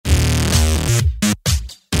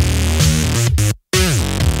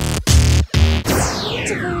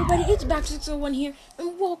it's Back601 here,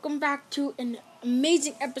 and welcome back to an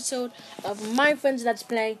amazing episode of My Friends Let's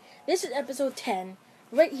Play. This is episode 10,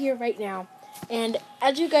 right here, right now. And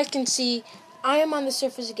as you guys can see, I am on the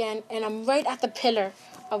surface again, and I'm right at the pillar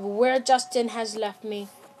of where Justin has left me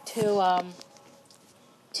to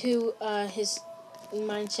his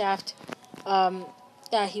mine shaft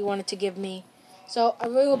that he wanted to give me. So I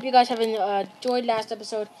really hope you guys have enjoyed last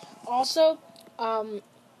episode. Also,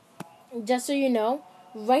 just so you know,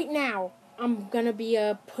 right now I'm gonna be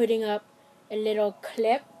putting up a little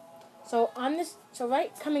clip. So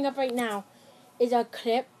coming up right now is a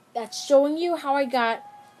clip that's showing you how I got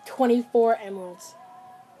 24 emeralds.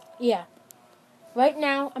 Yeah, right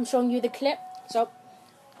now I'm showing you the clip. So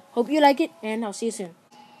hope you like it, and I'll see you soon.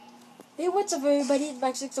 Hey, what's up, everybody? It's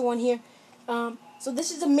Back601 here. So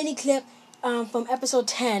this is a mini clip from episode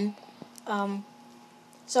 10.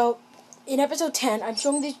 So in episode 10, I'm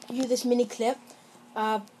showing you this mini clip.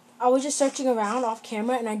 I was just searching around off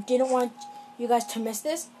camera, and I didn't want you guys to miss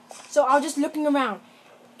this. So I was just looking around,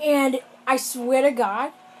 and I swear to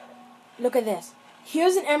God, look at this.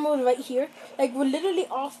 Here's an emerald right here. Like, we're literally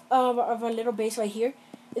off of a little base right here.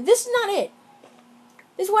 This is not it.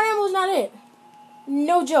 This one emerald's not it.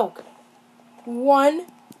 No joke. 1,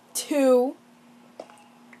 2,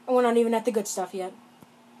 and we're not even at the good stuff yet.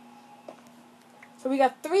 So we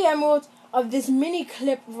got 3 emeralds of this mini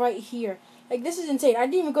clip right here. Like, this is insane. I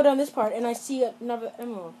didn't even go down this part, and I see another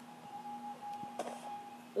emerald.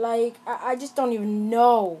 Like, I just don't even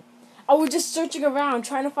know. I was just searching around,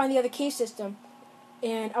 trying to find the other cave system.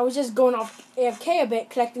 And I was just going off AFK a bit,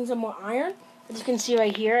 collecting some more iron. As you can see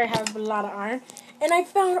right here, I have a lot of iron. And I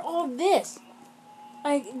found all this.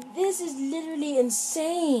 Like, this is literally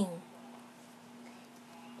insane.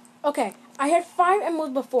 Okay, I had 5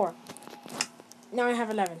 emeralds before. Now I have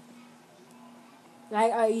 11.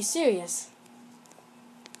 Like, are you serious?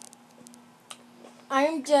 I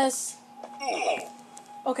am just...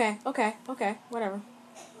 Okay, whatever.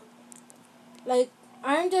 Like,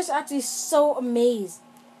 I'm just actually so amazed.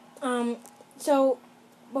 So,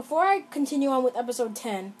 before I continue on with episode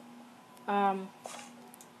 10,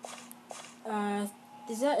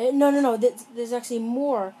 is that... No, there's actually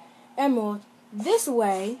more emeralds. This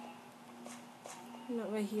way...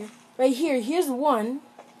 Not right here. Right here, here's one.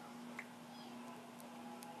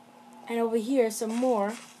 And over here, some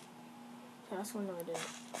more. That's one over there.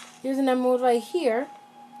 Here's an emerald right here.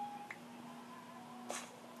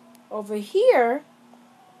 Over here,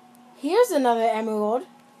 here's another emerald.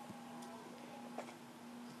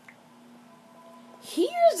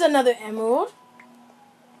 Here's another emerald.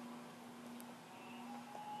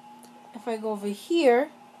 If I go over here,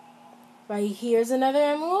 right here's another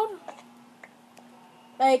emerald.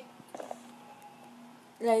 Like,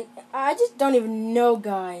 I just don't even know,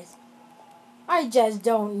 guys. I just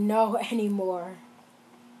don't know anymore.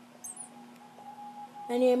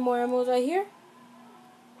 Any more emeralds right here?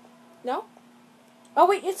 No? Oh,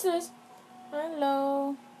 wait, it's this.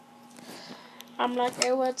 Hello. I'm like,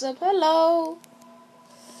 hey, what's up? Hello.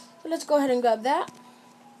 So let's go ahead and grab that.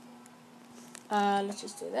 Let's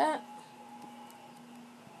just do that.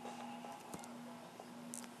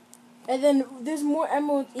 And then there's more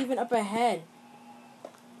emeralds even up ahead.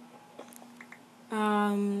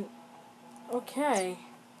 Okay.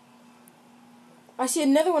 I see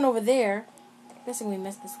another one over there. Guessing we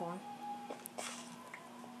missed this one.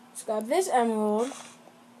 Let's grab this emerald.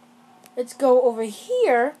 Let's go over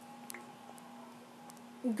here.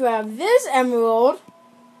 Grab this emerald.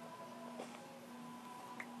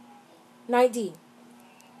 19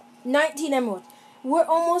 emeralds. We're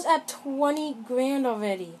almost at 20 grand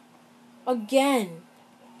already. Again.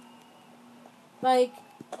 Like,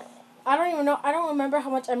 I don't even know. I don't remember how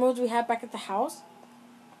much emeralds we had back at the house.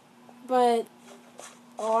 But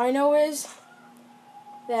all I know is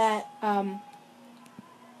that,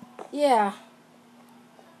 yeah.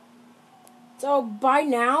 So by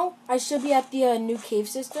now, I should be at the new cave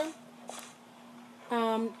system.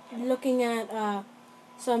 Looking at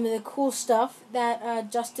some of the cool stuff that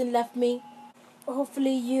Justin left me.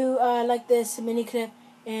 Hopefully you like this mini clip.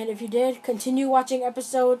 And if you did, continue watching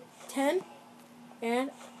episode 10.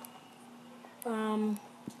 And,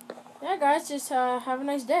 yeah, guys, just have a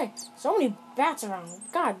nice day. So many bats around.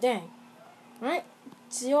 God dang. Alright,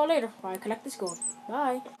 see you all later while I collect this gold.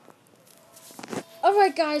 Bye.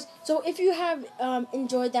 Alright, guys, so if you have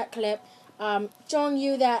enjoyed that clip, showing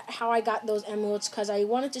you how I got those emeralds, because I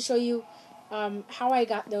wanted to show you how I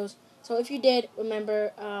got those. So if you did,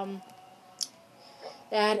 remember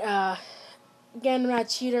that, again, I'm not a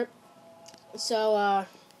cheater. So,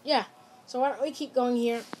 yeah. So why don't we keep going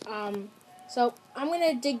here. So I'm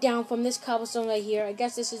gonna dig down from this cobblestone right here. I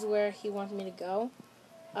guess this is where he wants me to go.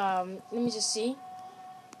 Let me just see.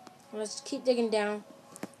 Let's keep digging down.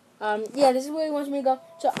 Yeah, this is where he wants me to go.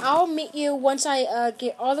 So I'll meet you once I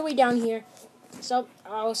get all the way down here. So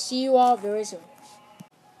I'll see you all very soon.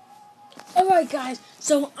 Alright guys,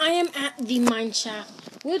 so I am at the mine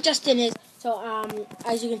shaft where Justin is. So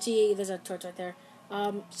as you can see, there's a torch right there.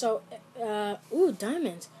 Ooh,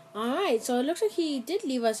 diamonds. Alright, so it looks like he did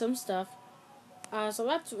leave us some stuff. So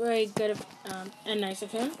that's very good and nice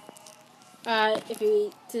of him.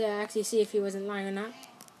 To actually see if he wasn't lying or not.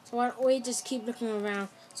 So why don't we just keep looking around.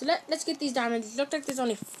 So let's get these diamonds. It looks like there's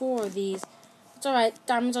only 4 of these. It's alright,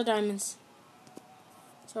 diamonds are diamonds.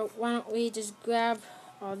 So why don't we just grab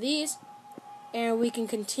all these and we can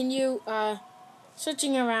continue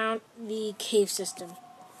searching around the cave system.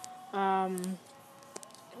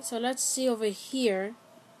 So let's see over here.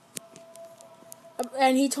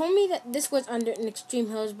 And he told me that this was under an Extreme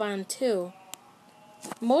Hills biome too.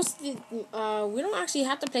 We don't actually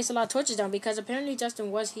have to place a lot of torches down because apparently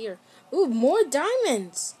Justin was here. Ooh, more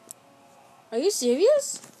diamonds! Are you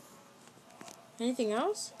serious? Anything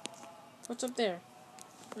else? What's up there?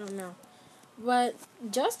 I don't know. But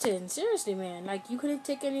Justin, seriously, man, like you couldn't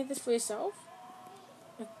take any of this for yourself?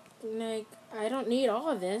 Like, I don't need all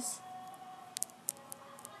of this.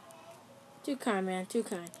 Too kind, man. Too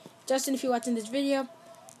kind. Justin, if you're watching this video,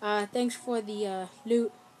 thanks for the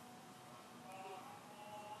loot.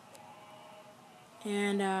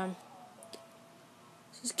 And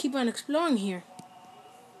just keep on exploring here.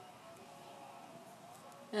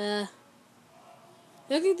 I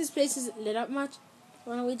don't think this place is lit up much.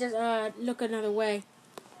 Why don't we just look another way?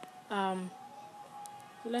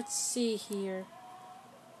 Let's see here.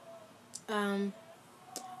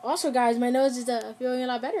 Also, guys, my nose is feeling a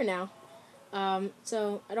lot better now.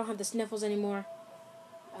 So I don't have the sniffles anymore.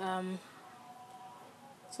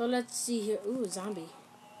 So let's see here. Ooh, zombie.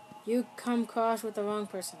 You come cross with the wrong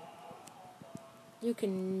person. You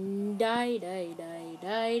can die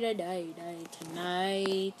tonight.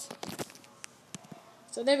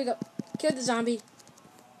 So there we go. Kill the zombie.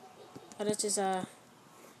 Let's just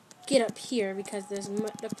get up here because this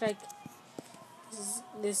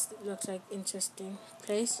looks like interesting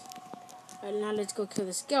place. Alright, now let's go kill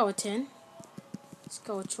the skeleton.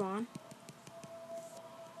 Skeletron.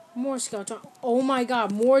 More skeleton. Oh my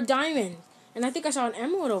god, more diamonds. And I think I saw an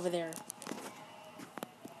emerald over there.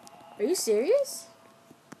 Are you serious?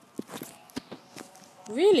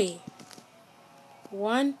 Really?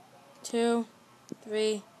 1, 2,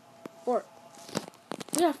 3, 4.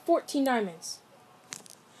 We have 14 diamonds.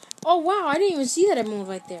 Oh wow, I didn't even see that emerald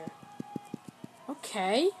right there.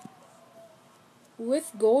 Okay.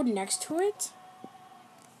 With gold next to it?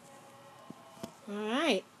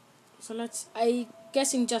 Alright. So I'm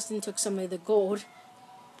guessing Justin took some of the gold.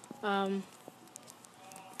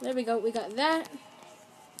 There we go, we got that.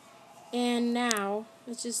 And now,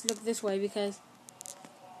 let's just look this way because,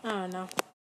 I don't know.